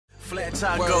Flat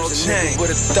top gold chain.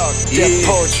 With a thought, that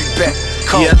poetry back.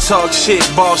 Yeah, talk shit,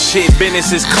 ball shit,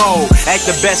 business is cold. Act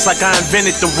the best like I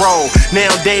invented the role.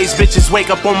 Nowadays, bitches wake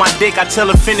up on my dick, I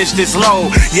tell her finish this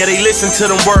load. Yeah, they listen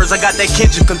to them words, I got that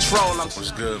Kendrick control.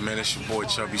 What's good, man? It's your boy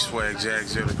Chubby Jag,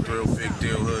 Zero Thrill, Big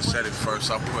Deal Hood. Said it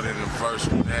first, I put in the verse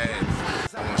with that.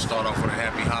 I want to start off with a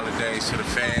happy holidays to the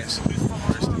fans.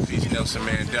 Rest in peace, Nelson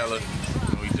Mandela.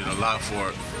 We did a lot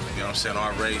for it. You know what I'm saying?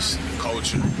 Our race,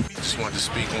 culture. Just wanted to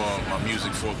speak on my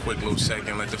music for a quick little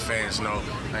second, let the fans know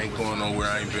I ain't going nowhere,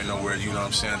 I ain't been nowhere, you know what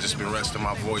I'm saying? Just been resting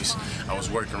my voice. I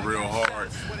was working real hard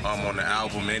on the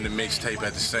album and the mixtape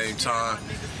at the same time.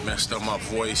 Messed up my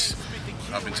voice.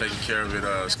 I've been taking care of it.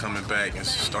 It's coming back and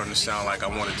it's starting to sound like I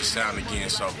wanted to sound again.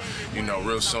 So, you know,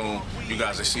 real soon, you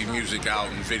guys will see music out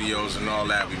and videos and all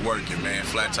that. We working, man.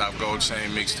 Flat top gold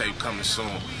chain mixtape coming soon.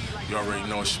 You already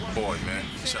know it's your boy, man.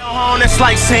 It's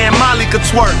like saying Molly could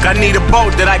twerk. I need a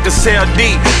boat that I could sail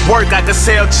deep. Work I could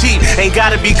sail cheap. Ain't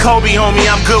gotta be Kobe, homie.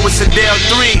 I'm good with Sadell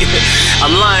 3.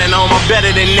 I'm lying on, I'm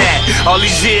better than that. All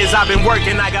these years I've been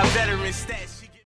working, I got better.